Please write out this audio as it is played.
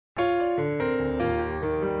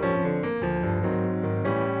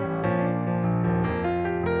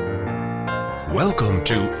Welcome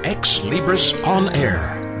to Ex Libris On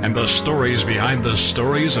Air and the stories behind the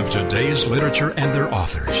stories of today's literature and their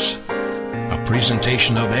authors. A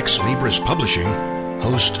presentation of Ex Libris Publishing.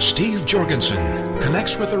 Host Steve Jorgensen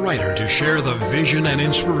connects with the writer to share the vision and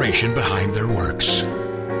inspiration behind their works.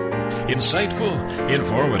 Insightful,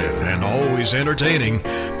 informative, and always entertaining,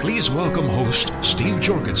 please welcome host Steve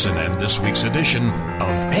Jorgensen and this week's edition of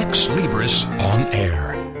Ex Libris On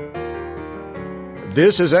Air.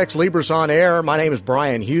 This is Ex Libris On Air. My name is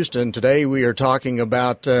Brian Houston. Today we are talking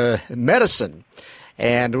about medicine.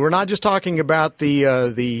 And we're not just talking about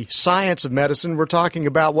the science of medicine. We're talking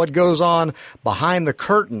about what goes on behind the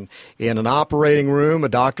curtain in an operating room, a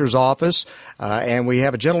doctor's office. And we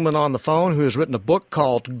have a gentleman on the phone who has written a book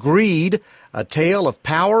called Greed, A Tale of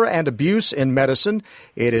Power and Abuse in Medicine.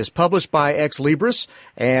 It is published by Ex Libris,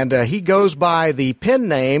 and he goes by the pen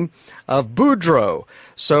name of Boudreaux.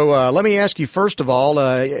 So let me ask you, first of all,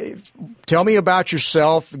 tell me about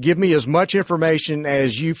yourself. Give me as much information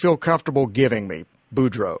as you feel comfortable giving me.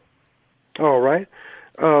 Boudreaux. All right.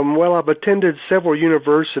 Well, I've attended several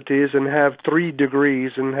universities and have 3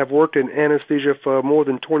 degrees and have worked in anesthesia for more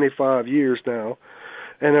than 25 years now.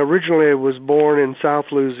 And originally I was born in South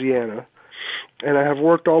Louisiana. And I have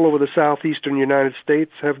worked all over the southeastern United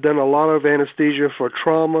States, have done a lot of anesthesia for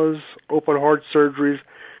traumas, open heart surgeries,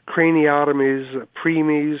 craniotomies,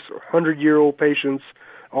 preemies, 100-year-old patients,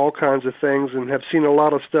 all kinds of things, and have seen a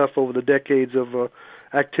lot of stuff over the decades of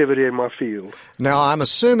activity in my field. Now, I'm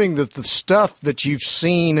assuming that the stuff that you've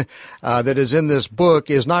seen that is in this book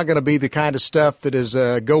is not going to be the kind of stuff that is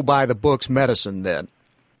go-by-the-books medicine, then.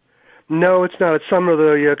 No, it's not. It's some of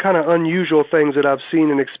the kind of unusual things that I've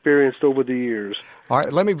seen and experienced over the years. All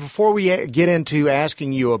right, before we get into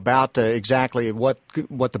asking you about exactly what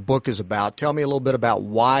the book is about, tell me a little bit about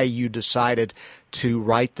why you decided to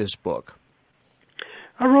write this book.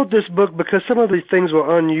 I wrote this book because some of the things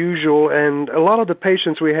were unusual, and a lot of the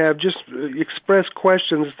patients we have just express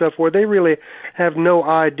questions and stuff where they really have no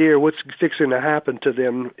idea what's fixing to happen to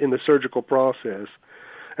them in the surgical process.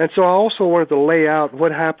 And so I also wanted to lay out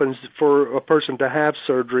what happens for a person to have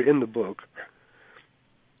surgery in the book.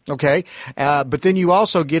 Okay, but then you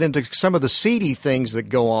also get into some of the seedy things that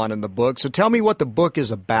go on in the book. So tell me what the book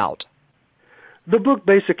is about. The book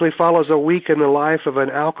basically follows a week in the life of an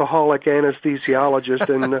alcoholic anesthesiologist,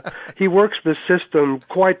 and he works the system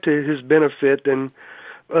quite to his benefit and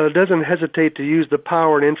doesn't hesitate to use the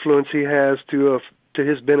power and influence he has to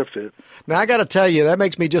his benefit. Now, I got to tell you, that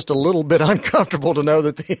makes me just a little bit uncomfortable to know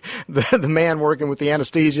that the man working with the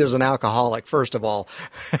anesthesia is an alcoholic, first of all.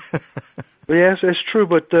 Yes, it's true,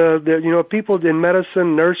 but people in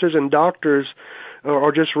medicine, nurses and doctors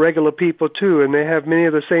are just regular people too, and they have many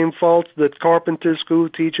of the same faults that carpenters, school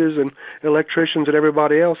teachers, and electricians and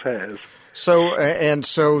everybody else has. So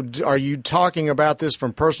are you talking about this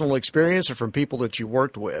from personal experience or from people that you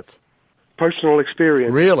worked with? Personal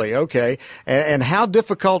experience. Really? Okay. And how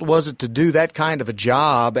difficult was it to do that kind of a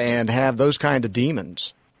job and have those kind of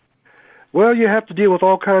demons? Well, you have to deal with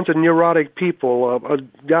all kinds of neurotic people. A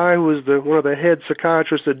guy who was one of the head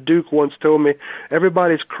psychiatrists at Duke once told me,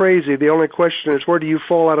 everybody's crazy. The only question is, where do you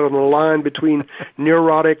fall out on the line between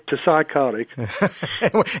neurotic to psychotic?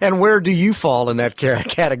 And where do you fall in that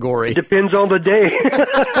category? Depends on the day.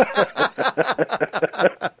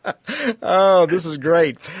 Oh, this is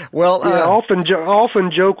great. Well, I often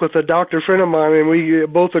joke with a doctor friend of mine, and we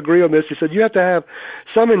both agree on this. He said, you have to have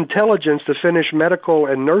some intelligence to finish medical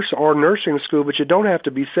and nursing school, but you don't have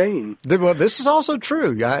to be sane. Well, this is also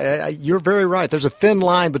true. You're very right. There's a thin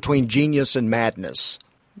line between genius and madness.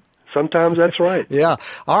 Sometimes that's right. Yeah.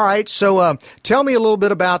 All right. So tell me a little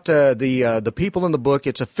bit about the people in the book.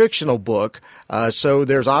 It's a fictional book, so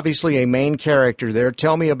there's obviously a main character there.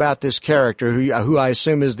 Tell me about this character, who I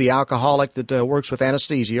assume is the alcoholic that works with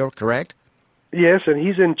anesthesia, correct? Yes, and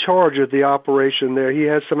he's in charge of the operation there. He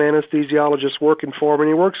has some anesthesiologists working for him, and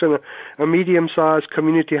he works in a medium-sized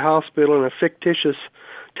community hospital in a fictitious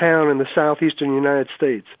town in the southeastern United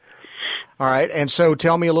States. All right, and so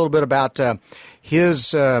tell me a little bit about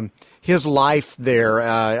his life there.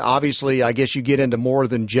 Obviously, I guess you get into more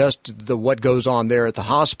than just what goes on there at the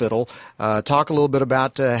hospital. Talk a little bit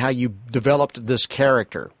about how you developed this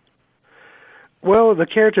character. Well, the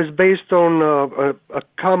character is based on a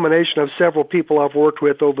combination of several people I've worked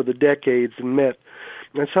with over the decades and met.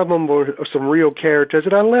 And some of them were some real characters.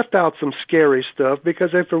 And I left out some scary stuff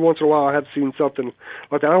because every once in a while I have seen something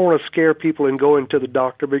like that. I don't want to scare people in going to the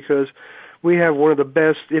doctor because we have one of the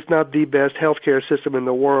best, if not the best, healthcare system in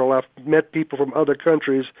the world. I've met people from other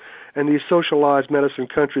countries, and these socialized medicine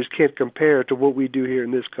countries can't compare to what we do here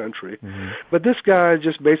in this country. But this guy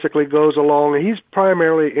just basically goes along, and he's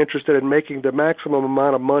primarily interested in making the maximum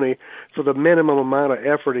amount of money for the minimum amount of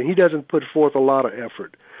effort, and he doesn't put forth a lot of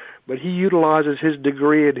effort. But he utilizes his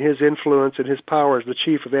degree and his influence and his power as the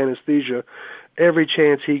chief of anesthesia every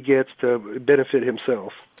chance he gets to benefit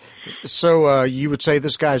himself. So you would say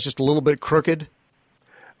this guy's just a little bit crooked?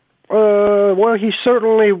 Well, he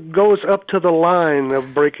certainly goes up to the line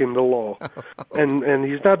of breaking the law, and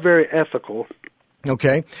he's not very ethical.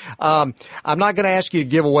 Okay. I'm not going to ask you to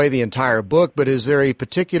give away the entire book, but is there a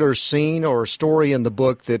particular scene or story in the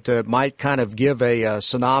book that might kind of give a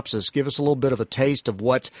synopsis, give us a little bit of a taste of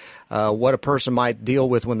what a person might deal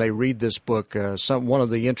with when they read this book, one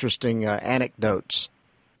of the interesting anecdotes?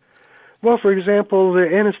 Well, for example, the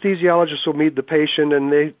anesthesiologist will meet the patient,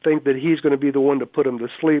 and they think that he's going to be the one to put him to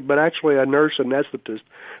sleep, but actually a nurse anesthetist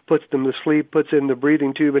puts them to sleep, puts in the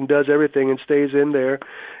breathing tube, and does everything and stays in there.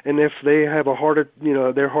 And if they have a heart,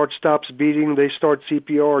 their heart stops beating, they start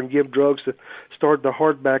CPR and give drugs to start the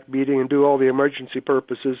heart back beating and do all the emergency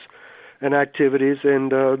purposes and activities,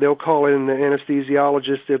 and they'll call in the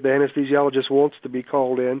anesthesiologist if the anesthesiologist wants to be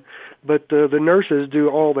called in. But the nurses do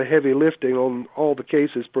all the heavy lifting on all the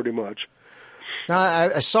cases pretty much. Now,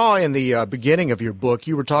 I saw in the beginning of your book,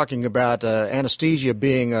 you were talking about anesthesia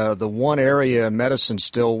being the one area in medicine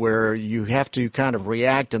still where you have to kind of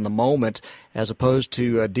react in the moment as opposed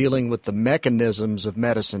to dealing with the mechanisms of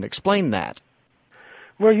medicine. Explain that.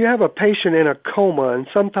 Well, you have a patient in a coma, and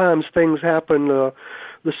sometimes things happen.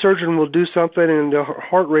 The surgeon will do something, and the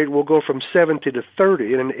heart rate will go from 70 to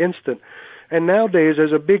 30 in an instant. And nowadays,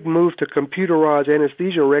 there's a big move to computerize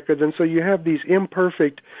anesthesia records, and so you have these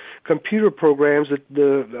imperfect computer programs that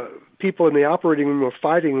the people in the operating room are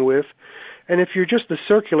fighting with. And if you're just the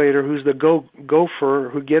circulator who's the gopher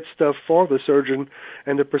who gets stuff for the surgeon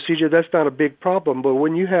and the procedure, that's not a big problem. But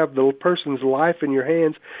when you have the person's life in your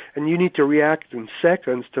hands and you need to react in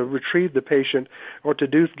seconds to retrieve the patient or to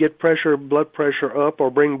get blood pressure up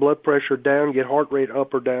or bring blood pressure down, get heart rate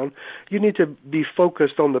up or down, you need to be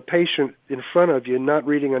focused on the patient in front of you, not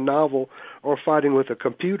reading a novel or fighting with a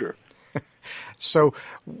computer. So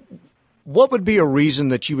what would be a reason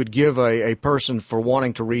that you would give a person for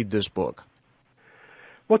wanting to read this book?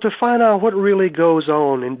 Well, to find out what really goes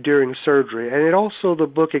on during surgery. And the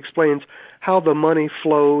book explains how the money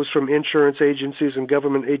flows from insurance agencies and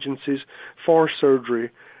government agencies for surgery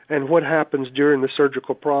and what happens during the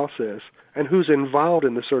surgical process and who's involved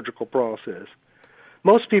in the surgical process.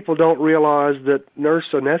 Most people don't realize that nurse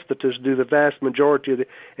anesthetists do the vast majority of the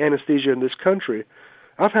anesthesia in this country.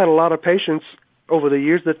 I've had a lot of patients over the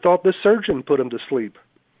years that thought the surgeon put them to sleep.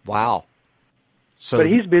 Wow. But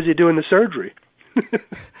he's busy doing the surgery.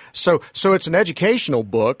 So it's an educational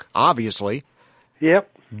book, obviously.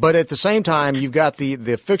 Yep. But at the same time, you've got the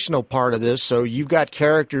fictional part of this, so you've got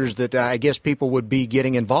characters that I guess people would be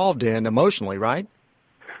getting involved in emotionally, right?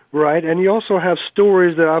 Right, and you also have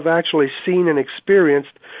stories that I've actually seen and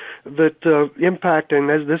experienced that impact,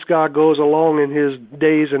 and as this guy goes along in his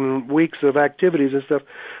days and weeks of activities and stuff,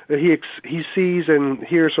 he sees and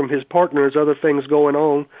hears from his partners other things going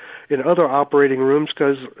on in other operating rooms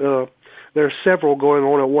because there are several going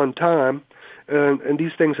on at one time, and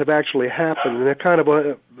these things have actually happened, and they're kind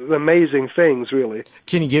of amazing things, really.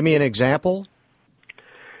 Can you give me an example?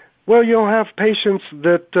 Well, you'll have patients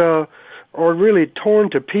that are really torn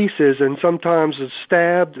to pieces and sometimes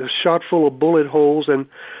stabbed, shot full of bullet holes, and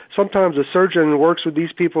sometimes the surgeon works with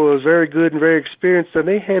these people who are very good and very experienced, and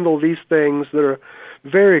they handle these things that are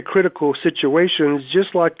very critical situations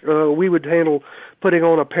just like we would handle putting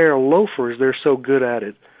on a pair of loafers. They're so good at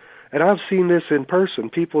it. And I've seen this in person,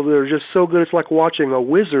 people that are just so good, it's like watching a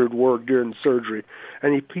wizard work during surgery.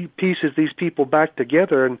 And he pieces these people back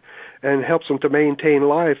together and helps them to maintain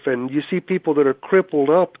life. And you see people that are crippled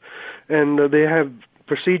up, and they have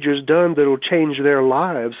procedures done that will change their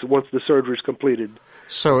lives once the surgery is completed.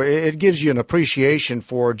 So it gives you an appreciation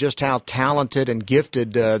for just how talented and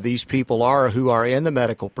gifted these people are who are in the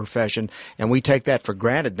medical profession, and we take that for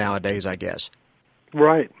granted nowadays, I guess.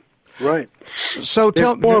 Right. Right. So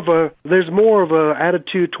there's more of a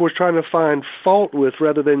attitude towards trying to find fault with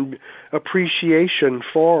rather than appreciation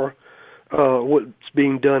for what's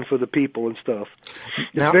being done for the people and stuff.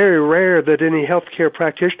 It's very rare that any healthcare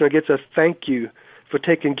practitioner gets a thank you for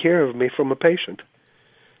taking care of me from a patient.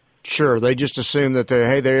 Sure, they just assume that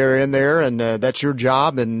they're in there and that's your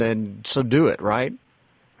job, and so do it, right?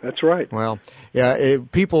 That's right. Well, yeah,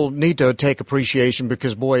 people need to take appreciation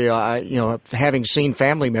because, boy, having seen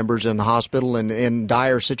family members in the hospital and in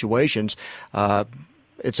dire situations,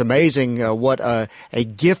 it's amazing what a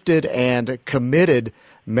gifted and committed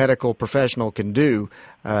medical professional can do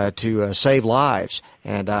to save lives.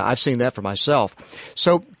 And I've seen that for myself.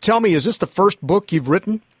 So tell me, is this the first book you've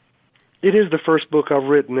written? It is the first book I've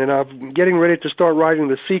written, and I'm getting ready to start writing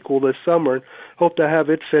the sequel this summer and hope to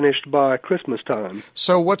have it finished by Christmas time.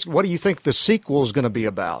 So what do you think the sequel is going to be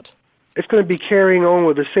about? It's going to be carrying on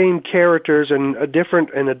with the same characters and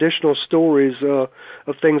different and additional stories of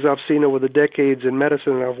things I've seen over the decades in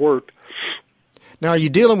medicine that I've worked. Now, are you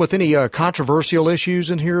dealing with any controversial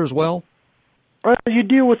issues in here as well? You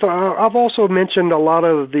deal with. I've also mentioned a lot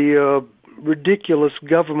of the ridiculous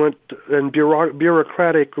government and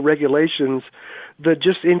bureaucratic regulations that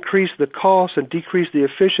just increase the cost and decrease the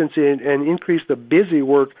efficiency and increase the busy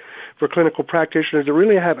work for clinical practitioners that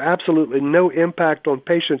really have absolutely no impact on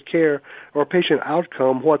patient care or patient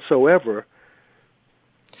outcome whatsoever.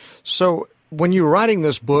 So when you were writing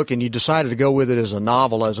this book and you decided to go with it as a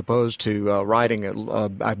novel as opposed to writing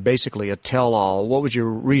basically a tell-all, what was your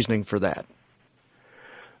reasoning for that?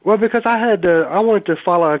 Well, because I wanted to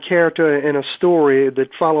follow a character in a story that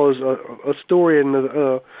follows a story and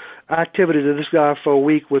the activities of this guy for a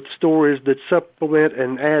week with stories that supplement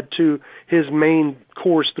and add to his main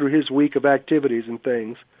course through his week of activities and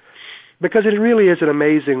things. Because it really is an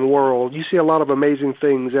amazing world. You see a lot of amazing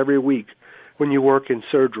things every week when you work in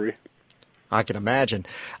surgery. I can imagine.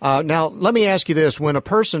 Now, let me ask you this. When a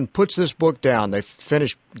person puts this book down, they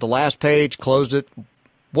finish the last page, closed it,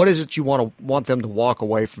 what is it you want them to walk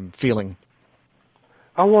away from feeling?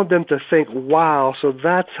 I want them to think, wow, so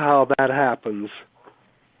that's how that happens.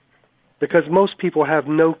 Because most people have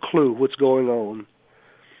no clue what's going on.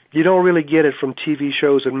 You don't really get it from TV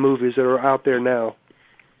shows and movies that are out there now.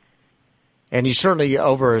 And you certainly,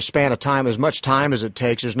 over a span of time, as much time as it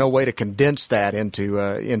takes, there's no way to condense that into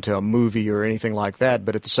a movie or anything like that.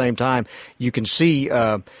 But at the same time, you can see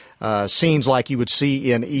scenes like you would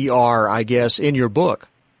see in ER, I guess, in your book.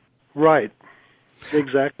 Right.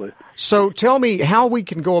 Exactly. So tell me how we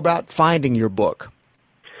can go about finding your book.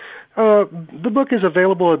 The book is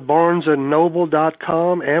available at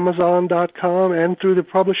BarnesandNoble.com, Amazon.com, and through the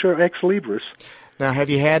publisher Ex Libris. Now, have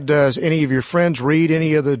you had any of your friends read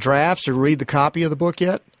any of the drafts or read the copy of the book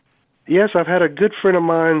yet? Yes, I've had a good friend of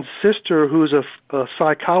mine's sister who's a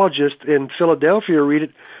psychologist in Philadelphia read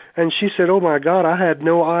it, and she said, oh, my God, I had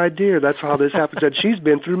no idea that's how this happens, and she's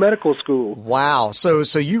been through medical school. Wow. So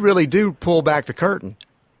you really do pull back the curtain.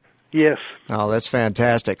 Yes. Oh, that's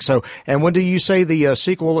fantastic. So, and when do you say the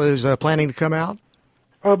sequel is planning to come out?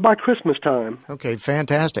 By Christmas time. Okay,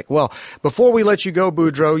 fantastic. Well, before we let you go,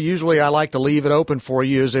 Boudreaux, usually I like to leave it open for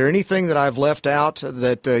you. Is there anything that I've left out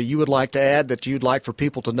that you would like to add that you'd like for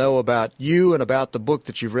people to know about you and about the book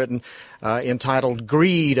that you've written entitled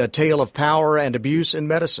Greed, A Tale of Power and Abuse in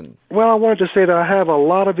Medicine? Well, I wanted to say that I have a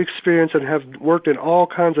lot of experience and have worked in all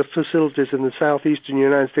kinds of facilities in the southeastern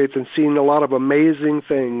United States and seen a lot of amazing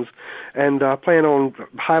things. And I plan on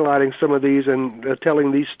highlighting some of these and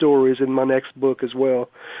telling these stories in my next book as well.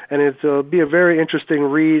 And it'll be a very interesting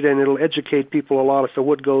read, and it'll educate people a lot as to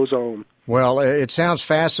what goes on. Well, it sounds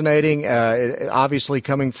fascinating, obviously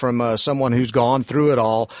coming from someone who's gone through it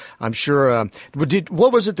all. I'm sure.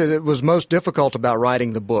 What was it that was most difficult about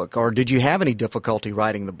writing the book, or did you have any difficulty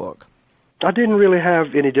writing the book? I didn't really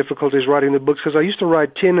have any difficulties writing the books because I used to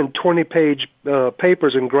write 10 and 20-page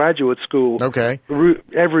papers in graduate school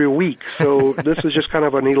every week. So this is just kind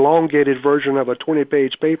of an elongated version of a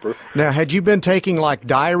 20-page paper. Now, had you been taking like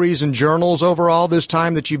diaries and journals over all this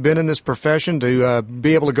time that you've been in this profession to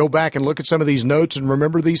be able to go back and look at some of these notes and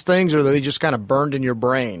remember these things, or are they just kind of burned in your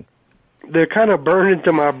brain? They're kind of burned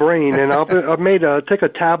into my brain, and I've made take a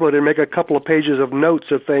tablet and make a couple of pages of notes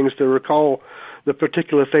of things to recall the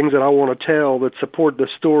particular things that I want to tell that support the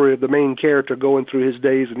story of the main character going through his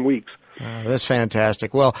days and weeks. That's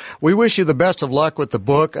fantastic. Well, we wish you the best of luck with the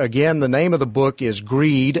book. Again, the name of the book is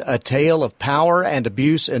Greed, A Tale of Power and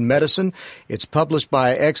Abuse in Medicine. It's published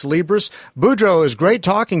by Ex Libris. Boudreaux, it was great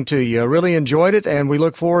talking to you. I really enjoyed it, and we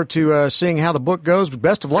look forward to seeing how the book goes.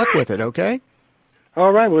 Best of luck with it, okay?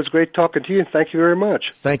 All right. Well, it was great talking to you. Thank you very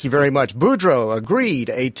much. Thank you very much. Boudreaux, Greed,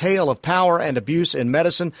 A Tale of Power and Abuse in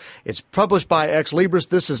Medicine. It's published by Ex Libris.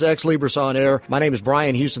 This is Ex Libris On Air. My name is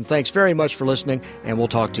Brian Houston. Thanks very much for listening, and we'll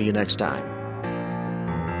talk to you next time.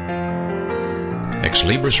 Ex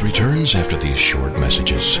Libris returns after these short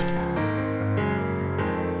messages.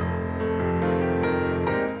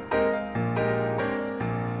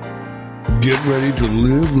 Get ready to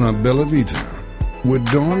live La Bella Vita with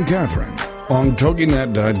Dawn Catherine on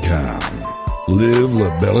TogiNet.com. Live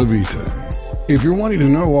La Bella Vita. If you're wanting to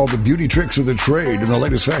know all the beauty tricks of the trade and the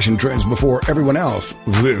latest fashion trends before everyone else,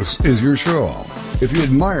 this is your show. If you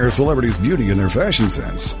admire celebrities' beauty and their fashion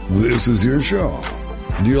sense, this is your show.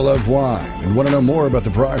 Do you love wine and want to know more about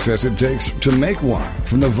the process it takes to make wine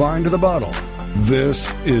from the vine to the bottle?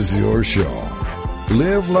 This is your show.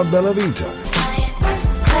 Live La Bella Vita.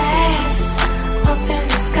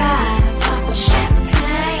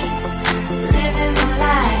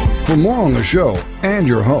 For more on the show and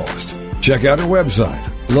your host, check out our website,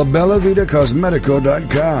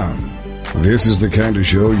 labellavitacosmetico.com. This is the kind of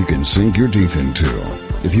show you can sink your teeth into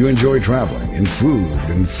if you enjoy traveling and food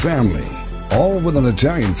and family, all with an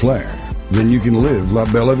Italian flair. Then you can live La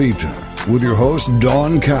Bella Vita with your host,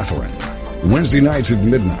 Dawn Catherine. Wednesday nights at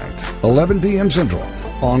midnight, 11 p.m. Central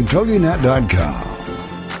on TogiNet.com.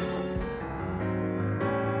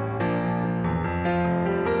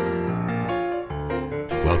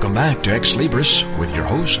 Welcome back to Ex Libris with your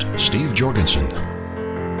host, Steve Jorgensen.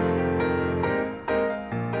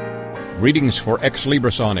 Readings for Ex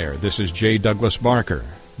Libris On Air. This is J. Douglas Barker.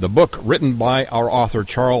 The book, written by our author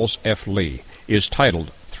Charles F. Lee, is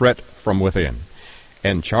titled Threat from Within.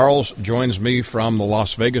 And Charles joins me from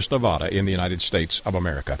Las Vegas, Nevada, in the United States of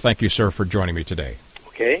America. Thank you, sir, for joining me today.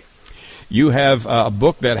 Okay. You have a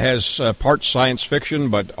book that has part science fiction,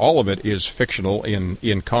 but all of it is fictional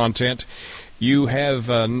in content. You have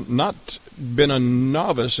not been a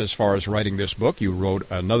novice as far as writing this book. You wrote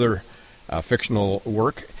another fictional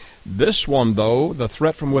work. This one, though, The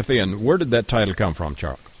Threat from Within, where did that title come from,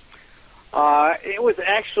 Charles? It was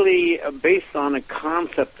actually based on a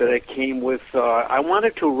concept that I came with. I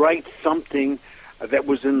wanted to write something that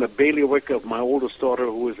was in the bailiwick of my oldest daughter,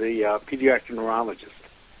 who was a pediatric neurologist.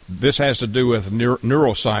 This has to do with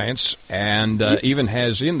neuroscience and even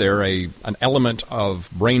has in there an element of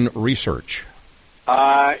brain research.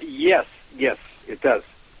 Yes, it does.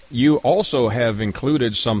 You also have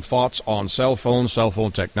included some thoughts on cell phone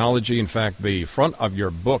technology. In fact, the front of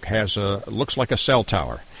your book looks like a cell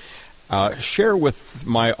tower. Share with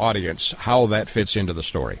my audience how that fits into the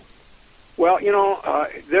story. Well,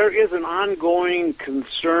 there is an ongoing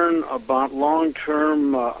concern about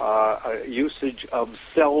long-term usage of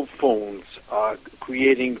cell phones,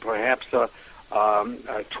 creating perhaps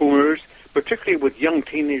tumors, particularly with young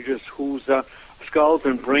teenagers whose skulls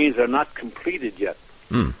and brains are not completed yet.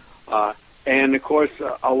 And, of course,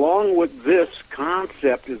 along with this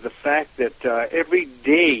concept is the fact that every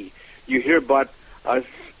day you hear about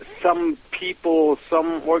some people,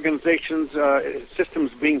 some organizations,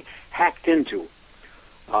 systems being hacked into.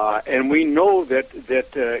 And we know that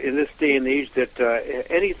in this day and age that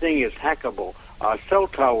anything is hackable. Cell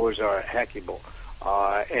towers are hackable.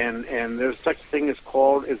 And there's such a thing as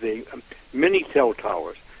a mini cell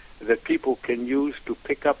towers that people can use to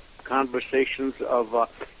pick up conversations of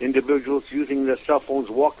individuals using their cell phones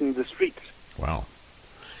walking the streets. Wow.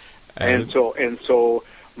 And so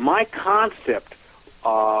my concept,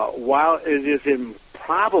 while it is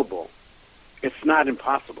improbable, it's not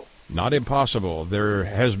impossible. Not impossible. There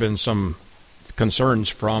has been some concerns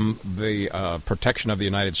from the protection of the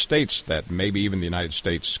United States that maybe even the United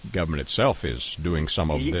States government itself is doing some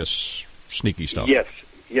of this sneaky stuff. Yes,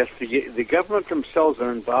 the government themselves are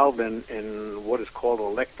involved in what is called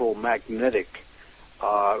electromagnetic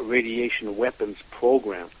radiation weapons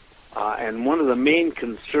program. And one of the main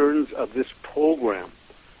concerns of this program,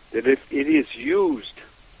 that if it is used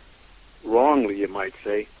wrongly, you might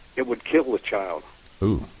say, it would kill the child.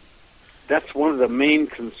 Ooh. That's one of the main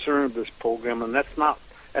concerns of this program, and that's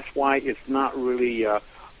why it's not really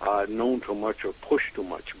known too much or pushed too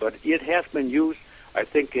much. But it has been used, I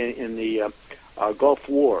think, in the Gulf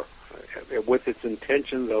War with its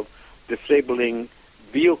intentions of disabling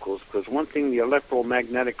vehicles, because one thing the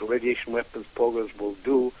electromagnetic radiation weapons programs will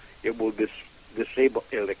do, it will disable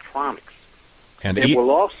electronics. And it will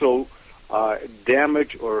also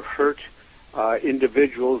damage or hurt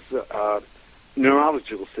individuals'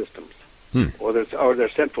 neurological systems or their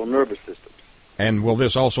central nervous systems. And will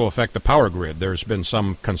this also affect the power grid? There's been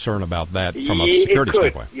some concern about that from a security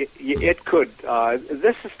standpoint. It could.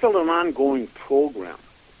 This is still an ongoing program.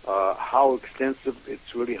 How extensive,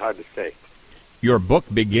 it's really hard to say. Your book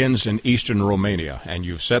begins in Eastern Romania, and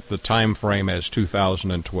you've set the time frame as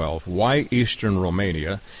 2012. Why Eastern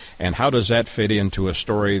Romania, and how does that fit into a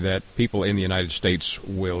story that people in the United States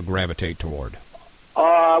will gravitate toward?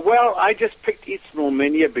 Well, I just picked Eastern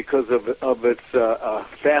Romania because of its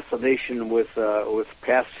fascination with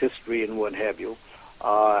past history and what have you,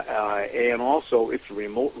 and also its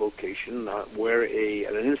remote location where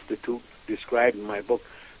an institute described in my book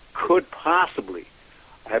could possibly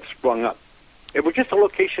have sprung up. It was just a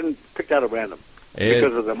location picked out at random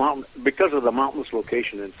because of the mountainous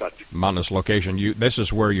location and such. Mountainous location. This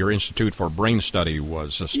is where your Institute for Brain Study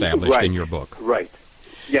was established in your book. Right.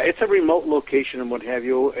 Yeah, it's a remote location and what have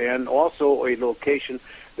you, and also a location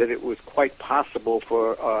that it was quite possible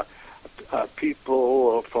for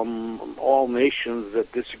people from all nations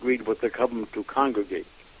that disagreed with the government to congregate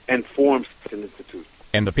and form such an institute.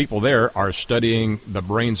 And the people there are studying the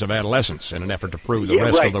brains of adolescents in an effort to prove the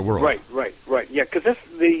rest of the world. Right. Yeah, because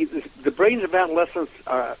the brains of adolescents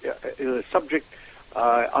is a subject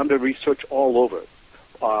under research all over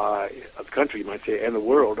the country, you might say, and the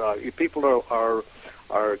world. People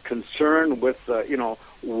are concerned with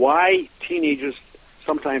why teenagers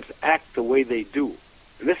sometimes act the way they do.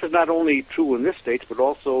 And this is not only true in this state, but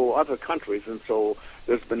also other countries. And so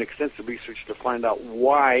there's been extensive research to find out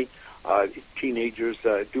why teenagers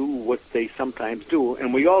do what they sometimes do.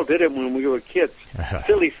 And we all did it when we were kids.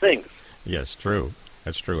 Silly things. Yes, true.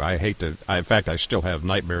 That's true. I hate to... in fact, I still have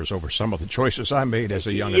nightmares over some of the choices I made as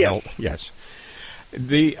a young adult. Yes.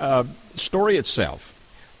 The story itself,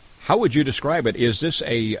 how would you describe it? Is this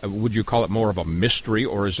would you call it more of a mystery,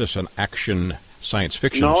 or is this an action science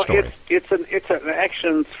fiction story? No, it's an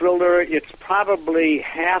action thriller. It's probably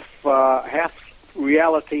half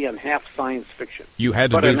reality and half science fiction. You had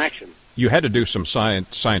to but do an action. You had to do some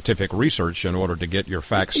scientific research in order to get your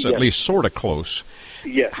facts at least sort of close.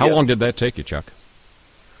 Yes. How long did that take you, Chuck?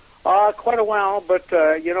 Quite a while, but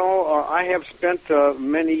I have spent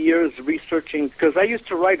many years researching, because I used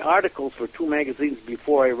to write articles for 2 magazines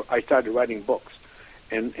before I started writing books,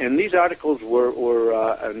 and these articles were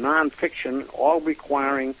nonfiction, all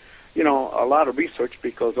requiring a lot of research,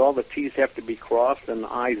 because all the T's have to be crossed and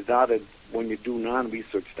the I's dotted when you do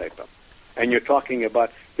non-research type of, and you're talking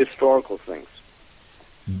about historical things.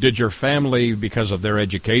 Did your family, because of their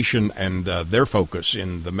education and their focus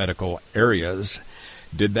in the medical areas,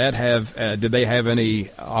 did they have any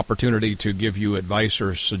opportunity to give you advice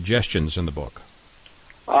or suggestions in the book?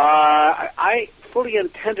 I fully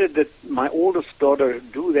intended that my oldest daughter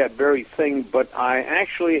do that very thing, but I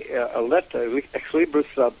actually let Ex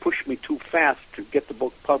Libris push me too fast to get the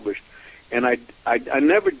book published, and I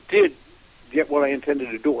never did get what I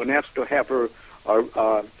intended to do, and asked to have her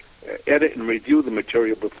edit and review the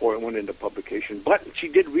material before it went into publication. But she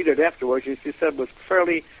did read it afterwards, and she said it was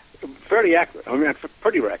fairly accurate. I mean,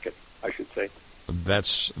 pretty accurate, I should say.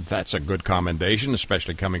 That's a good commendation,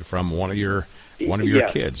 especially coming from one of your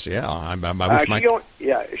kids. Yeah, I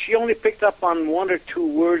wish she only picked up on 1 or 2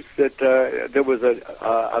 words that there was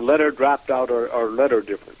a letter dropped out or letter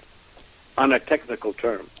difference on a technical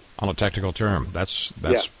term. On a technical term. That's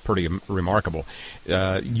pretty remarkable.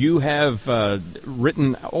 You have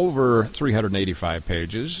written over 385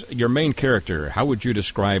 pages. Your main character, how would you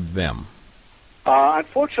describe them?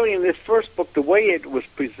 Unfortunately, in this first book, the way it was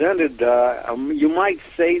presented, you might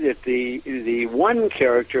say that the one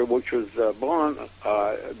character, which was Bond,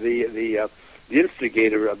 the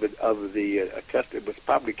instigator of the test, it was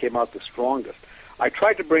probably came out the strongest. I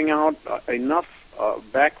tried to bring out enough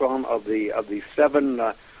background of the 7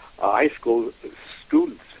 high school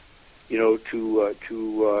students,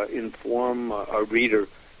 to inform a reader,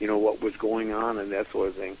 what was going on and that sort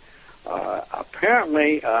of thing.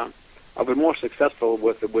 Apparently, I've been more successful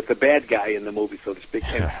with the bad guy in the movie, so to speak,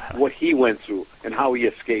 and what he went through and how he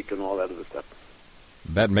escaped and all that other stuff.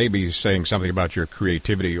 That may be saying something about your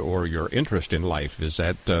creativity or your interest in life. Is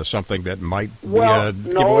that something that might be a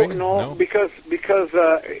giveaway? No, because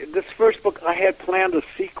this first book, I had planned a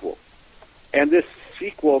sequel, and this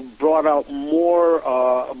sequel brought out more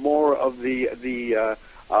of the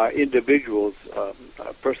individuals,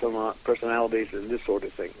 personalities, and this sort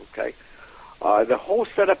of thing. Okay. The whole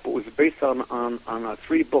setup was based on a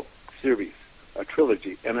 3-book series, a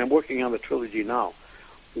trilogy, and I'm working on the trilogy now,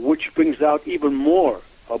 which brings out even more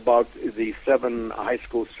about the 7 high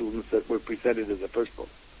school students that were presented in the first book.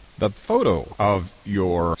 The photo of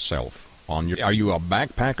yourself are you a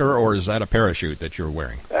backpacker, or is that a parachute that you're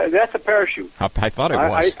wearing? That's a parachute. I thought it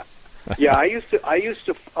was. I used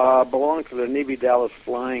to belong to the Navy Dallas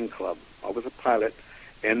Flying Club. I was a pilot.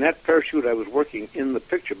 And that parachute I was working in the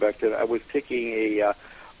picture back then, I was taking a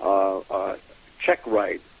check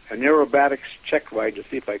ride, an aerobatics check ride to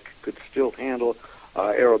see if I could still handle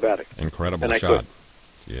aerobatics. Incredible and shot.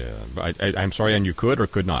 Yeah. I'm sorry, and you could or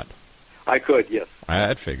could not? I could, yes.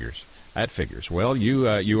 That figures. Well,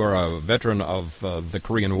 you are a veteran of the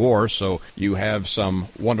Korean War, so you have some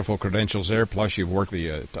wonderful credentials there, plus you've worked the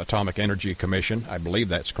Atomic Energy Commission. I believe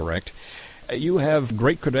that's correct. You have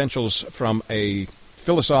great credentials from a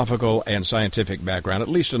philosophical and scientific background, at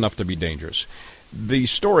least enough to be dangerous. The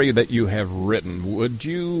story that you have written, would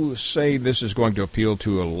you say this is going to appeal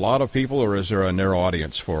to a lot of people, or is there a narrow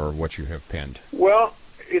audience for what you have penned? Well,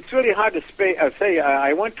 it's really hard to say.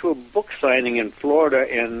 I went to a book signing in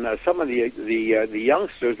Florida, and some of the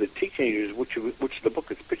youngsters, the teenagers, which the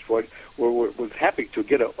book is pitched for, was happy to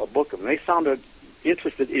get a book, and they sounded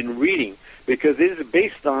interested in reading because it is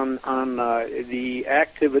based on the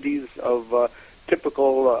activities of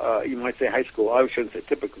typical, you might say, high school. I shouldn't say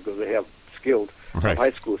typical because they have skilled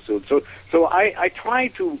high school students. So I try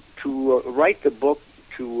to write the book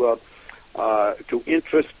to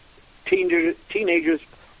interest teenagers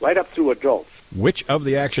right up through adults. Which of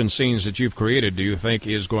the action scenes that you've created do you think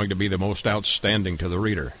is going to be the most outstanding to the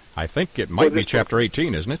reader? I think it might be Chapter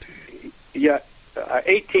 18, isn't it? Yeah,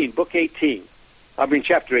 18, Book 18. I mean,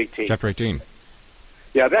 Chapter 18. Chapter 18.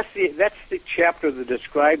 Yeah, that's the chapter that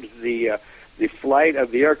describes the flight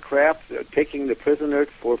of the aircraft taking the prisoner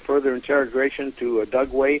for further interrogation to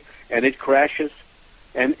Dugway, and it crashes,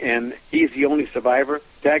 and he's the only survivor.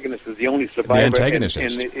 The antagonist is the only survivor. The antagonist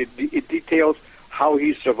and it details how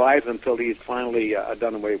he survives until he's finally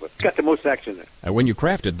done away with. It's got the most action there. When you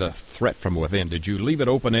crafted The Threat from Within, did you leave it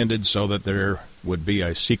open-ended so that there would be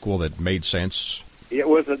a sequel that made sense? There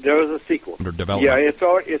was a sequel. Under development. Yeah,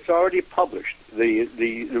 it's already published.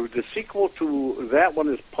 The sequel to that one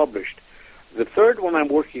is published. The third one I'm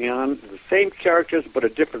working on, the same characters but a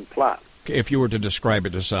different plot. If you were to describe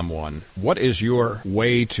it to someone, what is your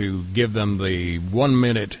way to give them the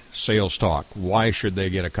 1-minute sales talk? Why should they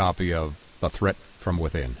get a copy of The Threat from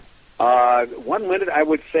Within? 1 minute, I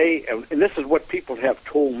would say, and this is what people have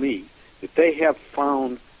told me, that they have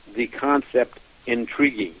found the concept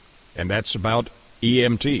intriguing. And that's about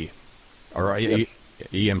EMT, or Yes.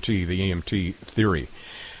 EMT, the EMT theory.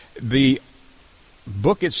 The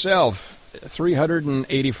book itself,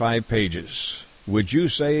 385 pages. Would you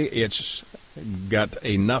say it's got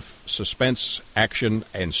enough suspense, action,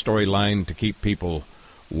 and storyline to keep people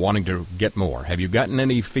wanting to get more? Have you gotten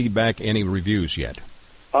any feedback, any reviews yet?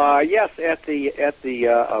 Yes, at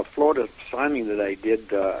the Florida signing that I did,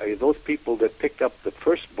 those people that picked up the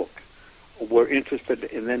first book were interested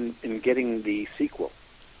in getting the sequel.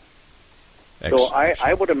 So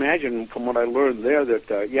I would imagine, from what I learned there, that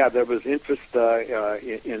there was interest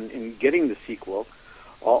in getting the sequel.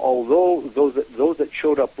 Although those that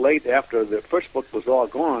showed up late after the first book was all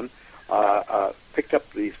gone picked up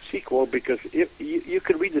the sequel because you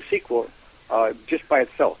could read the sequel just by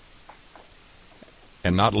itself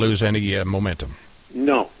and not lose any momentum.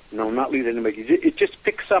 No, not lose any momentum. It just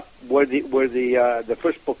picks up where the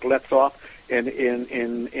first book lets off, and is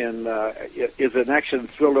an action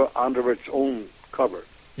thriller under its own cover.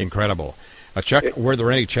 Incredible. Chuck, were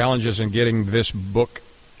there any challenges in getting this book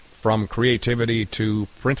from creativity to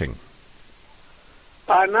printing?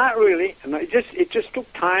 Not really. And it just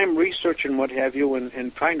took time, research, and what have you,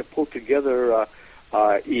 and trying to pull together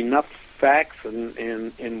enough facts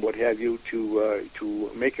and what have you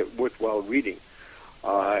to make it worthwhile reading.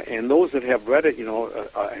 And those that have read it,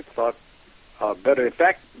 I thought better. In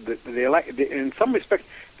fact, they like, in some respects,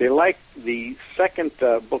 they like the second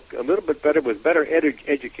book a little bit better. Was better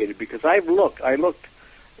educated because I looked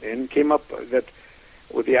and came up that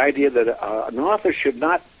with the idea that an author should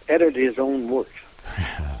not edit his own works.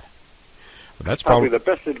 That's probably the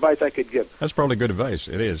best advice I could give. That's probably good advice.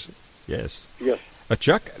 It is. Yes. Yes.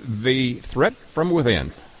 Chuck, The Threat from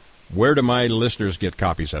Within. Where do my listeners get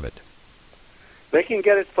copies of it? They can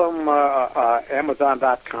get it from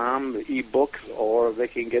Amazon.com, the ebooks, or they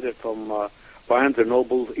can get it from Barnes &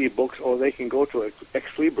 Noble's ebooks, or they can go to Ex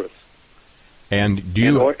Libris. And do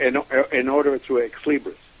you in order through Ex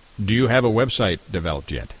Libris? Do you have a website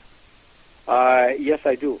developed yet? Yes,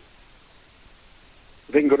 I do.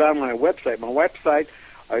 They can go down to my website. My website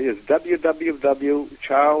is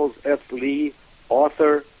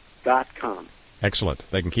www.charlesfleeauthor.com. Excellent.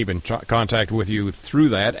 They can keep in contact with you through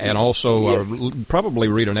that, and also probably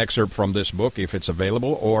read an excerpt from this book if it's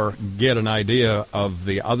available, or get an idea of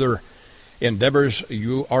the other endeavors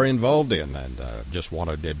you are involved in. And just want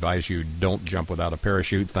to advise you, don't jump without a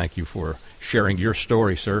parachute. Thank you for sharing your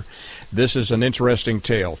story, sir. This is an interesting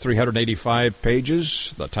tale. 385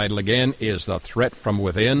 pages. The title again is The Threat from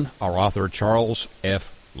Within. Our author, Charles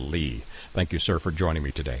F. Lee. Thank you, sir, for joining me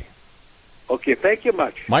today. Okay, thank you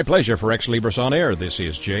much. My pleasure. For Ex Libris On Air, this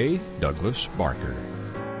is J. Douglas Barker.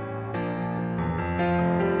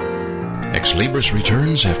 Ex Libris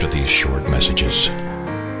returns after these short messages.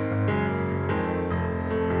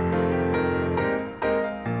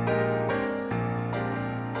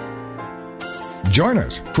 Join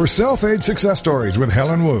us for Self-Aid Success Stories with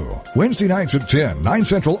Helen Wu. Wednesday nights at 10, 9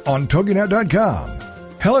 Central on TogiNet.com.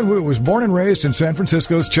 Helen Wu was born and raised in San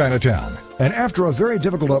Francisco's Chinatown, and after a very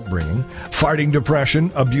difficult upbringing, fighting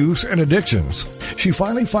depression, abuse, and addictions, she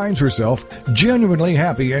finally finds herself genuinely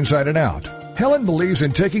happy inside and out. Helen believes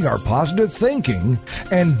in taking our positive thinking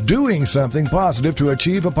and doing something positive to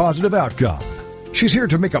achieve a positive outcome. She's here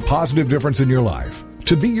to make a positive difference in your life,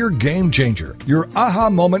 to be your game changer, your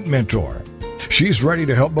aha moment mentor. She's ready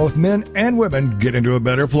to help both men and women get into a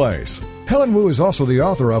better place. Helen Wu is also the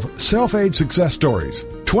author of Self-Aid Success Stories,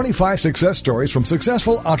 25 success stories from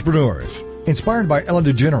successful entrepreneurs. Inspired by Ellen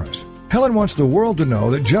DeGeneres, Helen wants the world to know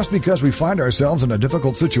that just because we find ourselves in a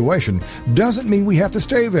difficult situation doesn't mean we have to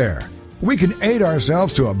stay there. We can aid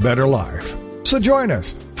ourselves to a better life. So join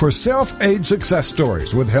us for Self-Aid Success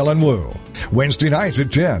Stories with Helen Wu, Wednesday nights at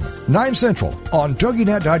 10, 9 Central on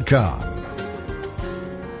TogiNet.com.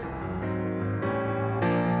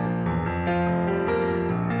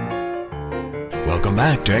 Welcome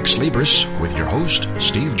back to Ex Libris with your host,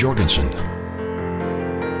 Steve Jorgensen.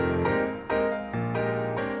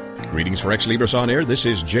 Greetings for Ex Libris On Air. This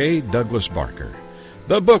is J. Douglas Barker.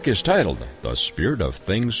 The book is titled The Spirit of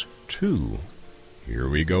Things 2. Here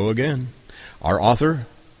we go again. Our author,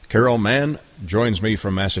 Carol Mann, joins me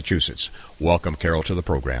from Massachusetts. Welcome, Carol, to the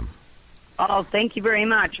program. Oh, thank you very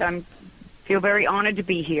much. I feel very honored to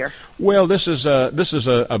be here. Well, this is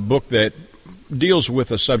a book that deals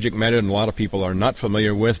with a subject matter and a lot of people are not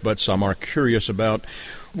familiar with, but some are curious about.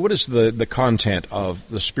 What is the content of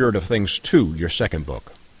The Spirit of Things 2, your second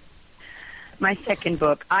book? My second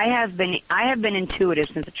book. I have been intuitive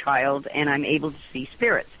since a child, and I'm able to see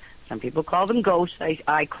spirits. Some people call them ghosts.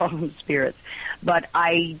 I call them spirits. But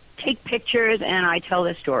I take pictures and I tell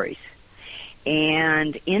their stories.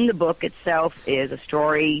 And in the book itself is a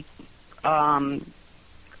story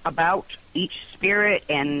about each spirit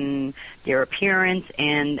and their appearance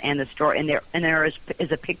and the story. And there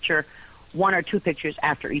is a picture, one or two pictures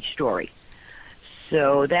after each story.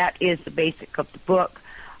 So that is the basic of the book.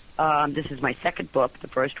 This is my second book. The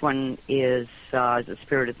first one is The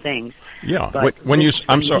Spirit of Things. Yeah. But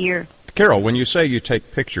I'm sorry, Carol, when you say you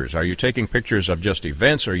take pictures, are you taking pictures of just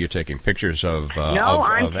events, or are you taking pictures of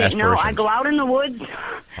aspirations? No, I go out in the woods.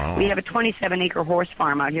 Oh. We have a 27-acre horse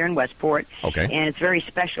farm out here in Westport. Okay. And it's very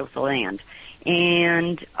special, the land.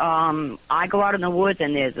 And I go out in the woods,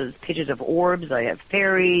 and there's pictures of orbs. I have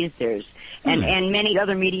fairies. And many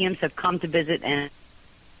other mediums have come to visit. And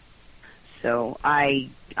so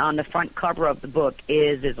on the front cover of the book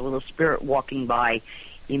there's a little spirit walking by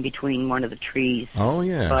in between one of the trees. Oh,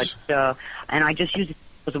 yes. But and I just use a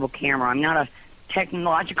disposable camera. I'm not a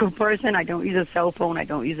technological person. I don't use a cell phone. I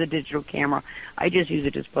don't use a digital camera. I just use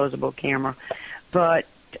a disposable camera. But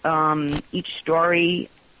each story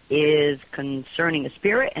is concerning a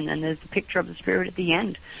spirit, and then there's the picture of the spirit at the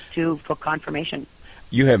end for confirmation.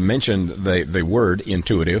 You have mentioned the word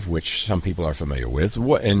intuitive, which some people are familiar with,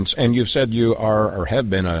 and you've said you are or have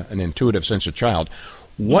been an intuitive since a child.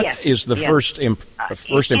 What is the first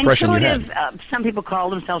impression you had? Some people call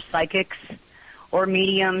themselves psychics or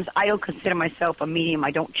mediums. I don't consider myself a medium.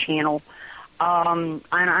 I don't channel. I'm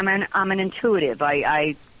an intuitive.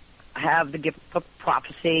 I have the gift of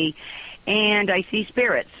prophecy, and I see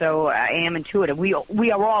spirits. So I am intuitive. We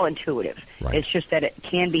are all intuitive. Right. It's just that it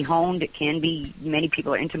can be honed. It can be. Many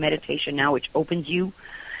people are into meditation now, which opens you.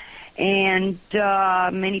 And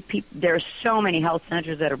many people. There are so many health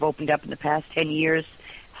centers that have opened up in the past 10 years.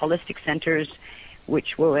 Holistic centers,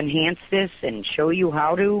 which will enhance this and show you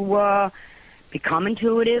how to become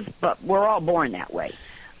intuitive. But we're all born that way.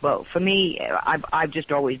 But for me, I've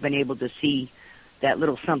just always been able to see that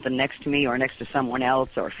little something next to me or next to someone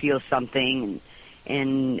else or feel something,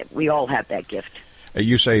 and we all have that gift.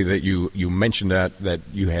 You say that you mentioned that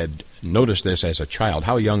you had noticed this as a child.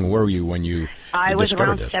 How young were you when you I was discovered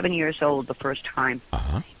around this? 7 years old the first time.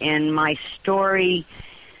 Uh-huh. And my story,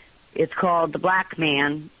 it's called The Black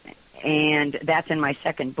Man, and that's in my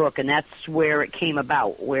second book, and that's where it came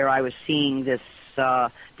about, where I was seeing this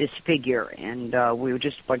figure, and we were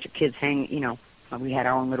just a bunch of kids we had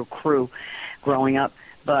our own little crew growing up.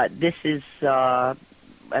 But this is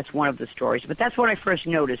that's one of the stories. But that's when I first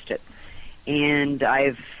noticed it. And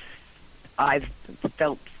I've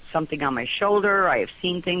felt something on my shoulder. I have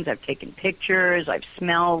seen things. I've taken pictures. I've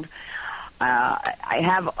smelled.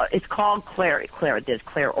 It's called clair. There's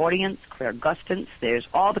clairaudience, clairgustance. There's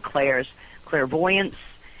all the clairs, clairvoyance,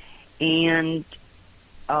 and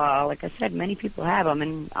like I said, many people have them,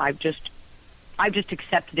 and I've just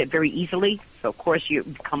accepted it very easily. So of course you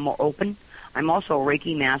become more open. I'm also a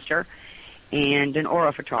Reiki master and an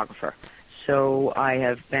aura photographer. So I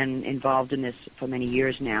have been involved in this for many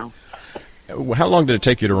years now. How long did it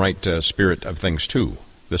take you to write Spirit of Things 2,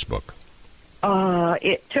 this book?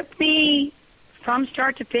 It took me from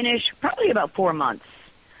start to finish probably about 4 months.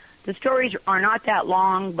 The stories are not that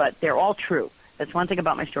long, but they're all true. That's one thing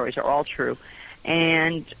about my stories; they're all true.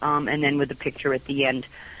 And then with the picture at the end,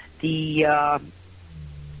 it's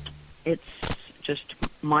just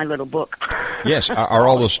my little book. Yes. Are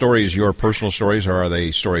all the stories your personal stories, or are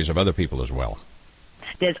they stories of other people as well?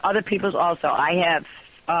 There's other people's also. I have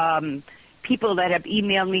people that have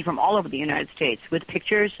emailed me from all over the United States with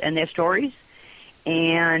pictures and their stories,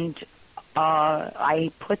 and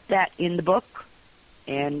I put that in the book,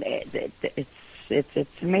 and it's an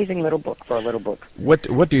amazing little book for a little book.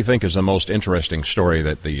 What do you think is the most interesting story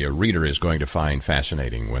that the reader is going to find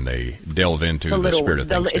fascinating when they delve into the spirit of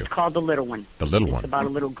things? It's called The Little One. The Little One. It's about a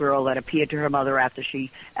little girl that appeared to her mother after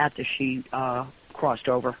she crossed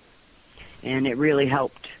over, and it really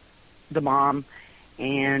helped the mom.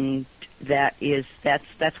 And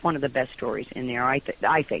that's one of the best stories in there. I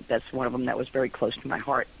think that's one of them that was very close to my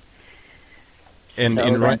heart. And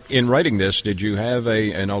in writing this, did you have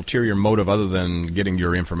an ulterior motive other than getting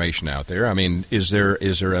your information out there? I mean, is there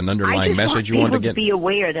an underlying message you wanted to get? I just want people to be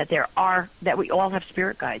aware that we all have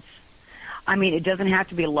spirit guides. I mean, it doesn't have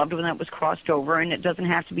to be a loved one that was crossed over, and it doesn't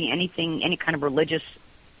have to be any kind of religious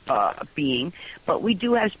being, but we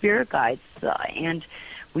do have spirit guides, and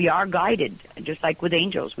we are guided, just like with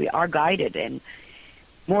angels. We are guided, and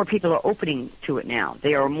more people are opening to it now.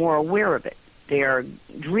 They are more aware of it. They are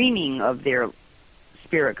dreaming of their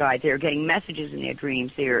spirit guides. They're getting messages in their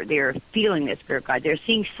dreams. They're feeling their spirit guide. They're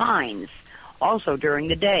seeing signs also during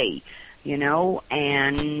the day,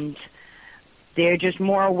 and they're just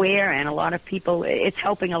more aware, and a lot of people, it's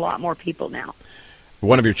helping a lot more people now.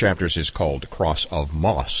 One of your chapters is called Cross of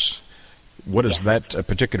Moss. What does that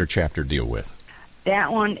particular chapter deal with?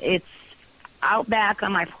 That one, it's out back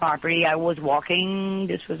on my property. I was walking,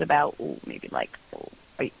 this was about maybe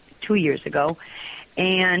 2 years ago,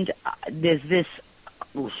 and there's this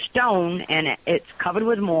stone, and it's covered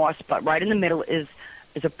with moss, but right in the middle is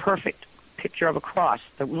a perfect picture of a cross.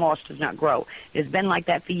 The moss does not grow. It's been like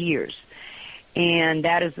that for years. And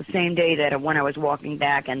that is the same day that when I was walking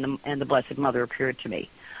back and the Blessed Mother appeared to me.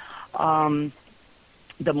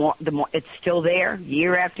 It's still there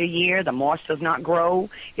year after year. The moss does not grow.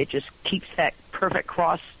 It just keeps that perfect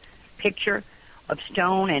cross picture of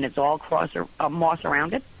stone, and it's all moss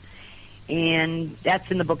around it. And that's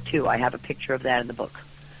in the book, too. I have a picture of that in the book.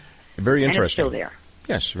 Very interesting. And it's still there.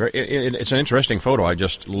 Yes, it's an interesting photo. I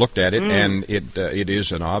just looked at it, and it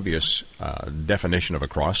is an obvious definition of a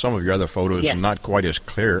cross. Some of your other photos are not quite as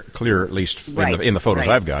clear at least in the photos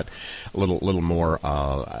I've got. A little more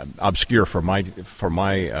obscure for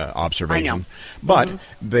my observation. I know. But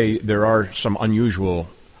there are some unusual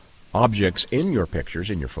objects in your pictures,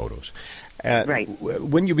 in your photos. Right.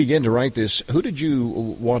 When you began to write this, who did you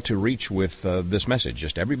want to reach with this message?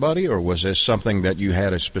 Just everybody, or was this something that you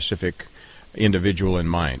had a specific individual in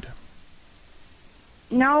mind?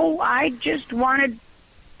 No, I just wanted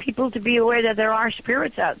people to be aware that there are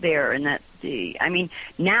spirits out there, and that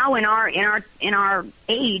now in our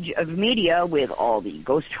age of media, with all the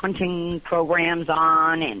ghost hunting programs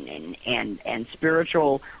on and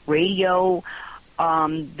spiritual radio,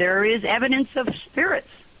 there is evidence of spirits.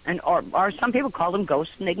 Or some people call them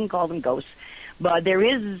ghosts, and they can call them ghosts. But there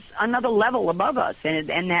is another level above us,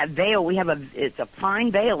 and that veil, it's a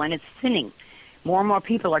fine veil, and it's thinning. More and more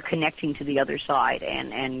people are connecting to the other side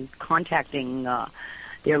and contacting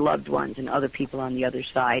their loved ones and other people on the other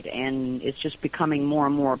side, and it's just becoming more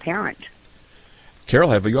and more apparent. Carol,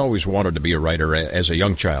 have you always wanted to be a writer as a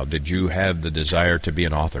young child? Did you have the desire to be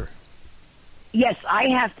an author? Yes, I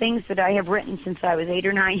have things that I have written since I was 8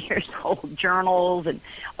 or 9 years old, journals and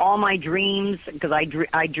all my dreams, because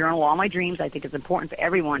I journal all my dreams. I think it's important for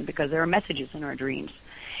everyone because there are messages in our dreams.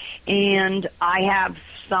 And I have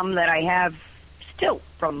some that I have still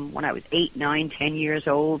from when I was 8, 9, 10 years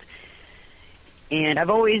old. And I've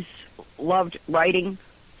always loved writing,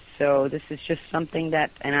 so this is just something that,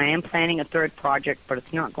 and I am planning a third project, but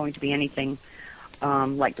it's not going to be anything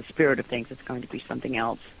like the spirit of things. It's going to be something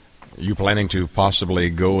else. Are you planning to possibly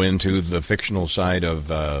go into the fictional side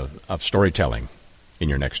of storytelling in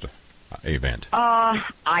your next event? I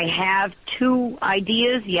have 2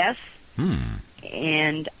 ideas, yes.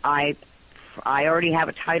 And I already have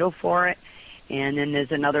a title for it. And then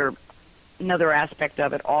there's another aspect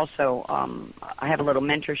of it also. I have a little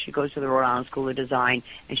mentor. She goes to the Rhode Island School of Design,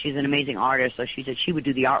 and she's an amazing artist. So she said she would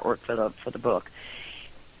do the artwork for the book.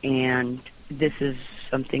 And this is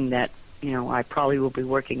something that I probably will be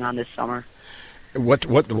working on this summer. What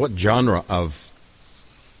genre of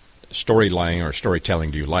storyline or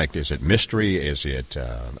storytelling do you like? Is it mystery? Is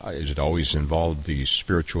it always involved the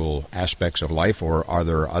spiritual aspects of life, or are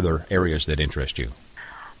there other areas that interest you?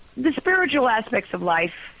 The spiritual aspects of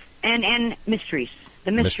life and mysteries.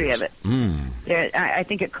 The mystery of it. I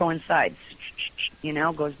think it coincides.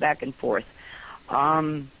 Goes back and forth.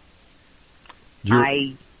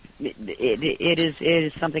 It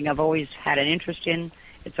is something I've always had an interest in.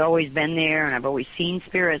 It's always been there, and I've always seen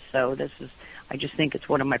spirits. So I just think it's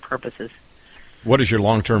one of my purposes. What is your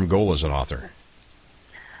long-term goal as an author?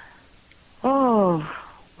 Oh,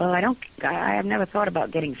 well, I have never thought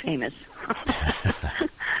about getting famous,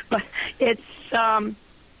 but it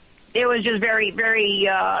was just very, very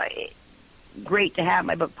great to have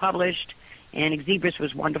my book published, and Xebris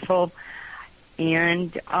was wonderful.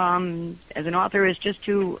 And as an author, is just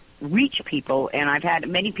to reach people, and I've had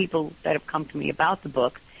many people that have come to me about the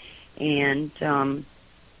book, and so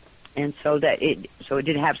it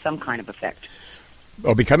did have some kind of effect.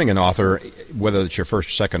 Well, becoming an author, whether it's your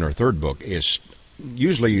first, second, or third book, is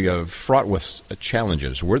usually fraught with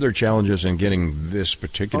challenges. Were there challenges in getting this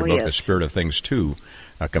particular book, yes. The Spirit of Things 2,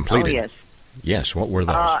 completed? Oh, yes. Yes, what were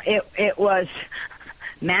those? It was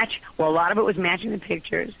a lot of it was matching the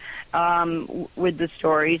pictures with the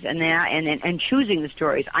stories and choosing the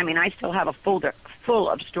stories. I mean, I still have a folder full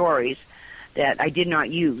of stories that I did not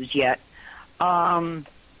use yet.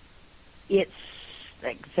 It's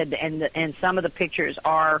like I said, and some of the pictures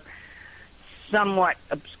are somewhat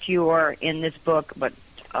obscure in this book, but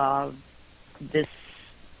this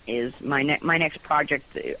is my next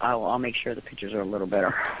project. I'll make sure the pictures are a little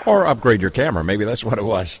better. Or upgrade your camera. Maybe that's what it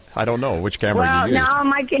was. I don't know which camera you used. Well,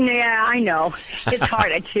 no, I know. It's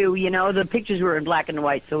hard too. The pictures were in black and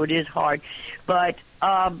white, so it is hard. But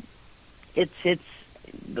it's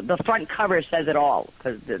the front cover says it all,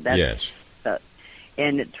 because that's yes.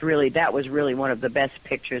 And that was really one of the best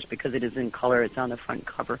pictures because it is in color. It's on the front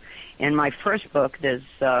cover. And my first book, there's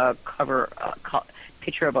a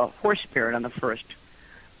picture of a horse spirit on the first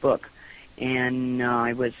book, and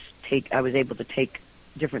I was able to take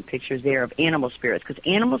different pictures there of animal spirits, because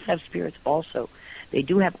animals have spirits also. They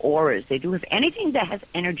do have auras. They do have anything that has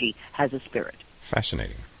energy has a spirit.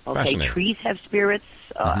 Fascinating. Okay, Fascinating. Trees have spirits,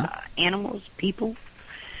 animals, people,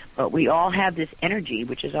 but we all have this energy,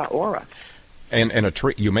 which is our aura. And a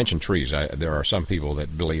tree. You mentioned trees. There are some people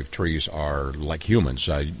that believe trees are like humans.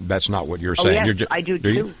 That's not what you're saying. Yes, I do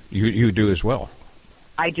too. You do as well.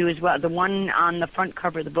 I do as well. The one on the front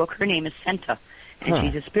cover of the book, her name is Senta, and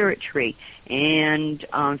she's a spirit tree. And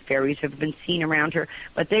fairies have been seen around her,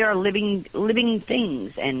 but they are living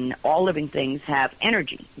things, and all living things have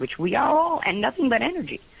energy, which we are all, and nothing but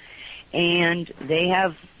energy. And they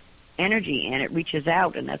have energy, and it reaches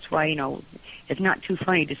out, and that's why it's not too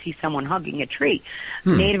funny to see someone hugging a tree.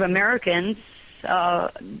 Native Americans,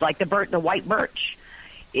 like the white birch,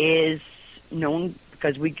 is known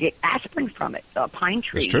because we get aspirin from it. Pine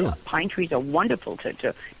trees. It's true. Pine trees are wonderful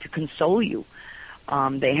to console you.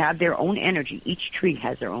 They have their own energy. Each tree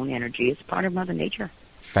has their own energy. It's part of Mother Nature.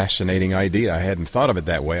 Fascinating idea. I hadn't thought of it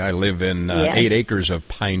that way. I live in 8 acres of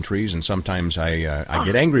pine trees, and sometimes I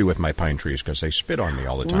get angry with my pine trees because they spit on me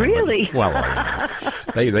all the time. Really? But,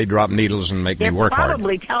 they drop needles and make me work hard. They're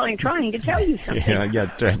probably trying to tell you something.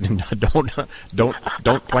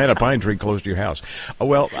 Don't plant a pine tree close to your house.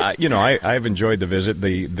 I've enjoyed the visit.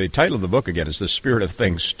 The title of the book again is The Spirit of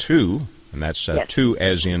Things 2. And that's 2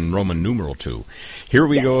 as in Roman numeral 2. Here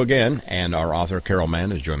we go again, and our author, Carol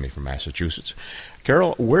Mann, has joined me from Massachusetts.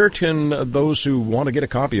 Carol, where can those who want to get a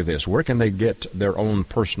copy of this, where can they get their own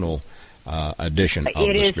personal edition of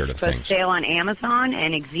The Spirit of Things? It is for sale on Amazon,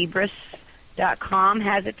 and Xebris.com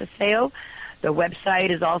has it for sale. The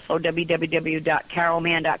website is also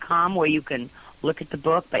www.carolmann.com, where you can look at the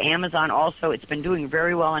book. But Amazon also, it's been doing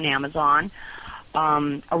very well on Amazon.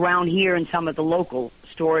 Around here in some of the local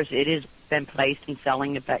stores, it has been placed and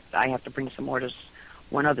selling. In fact, I have to bring some more to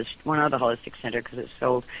one other holistic center because it's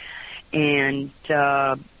sold. And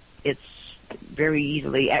it's very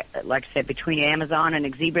easily, like I said, between Amazon and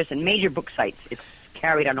Xebris and major book sites. It's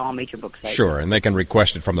carried on all major book sites. Sure, and they can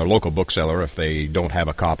request it from their local bookseller if they don't have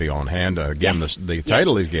a copy on hand. Again, the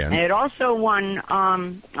title again. And it also won,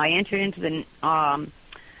 I entered into the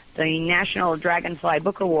National Dragonfly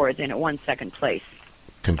Book Awards, and it won second place.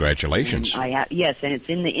 Congratulations. And and it's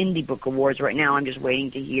in the Indie Book Awards right now. I'm just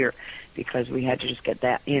waiting to hear because we had to just get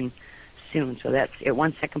that in soon. So it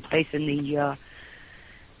won second place in the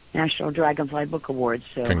National Dragonfly Book Awards.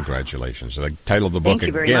 So. Congratulations. The title of the book,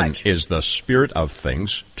 again, is The Spirit of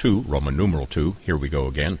Things 2, Roman numeral 2. Here we go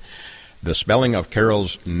again. The spelling of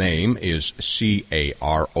Carol's name is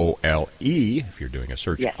Carole, if you're doing a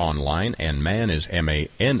search online, and Mann is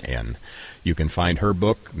Mann. You can find her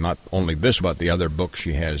book, not only this, but the other books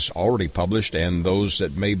she has already published and those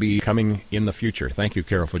that may be coming in the future. Thank you,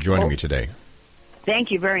 Carol, for joining me today.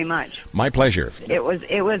 Thank you very much. My pleasure. It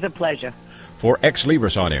was a pleasure. For Ex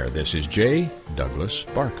Libris On Air, this is J. Douglas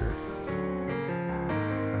Barker.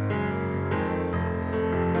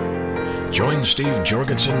 Join Steve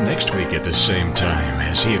Jorgensen next week at the same time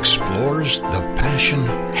as he explores the passion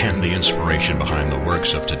and the inspiration behind the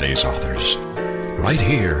works of today's authors. Right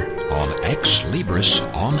here on Ex Libris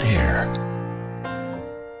On Air.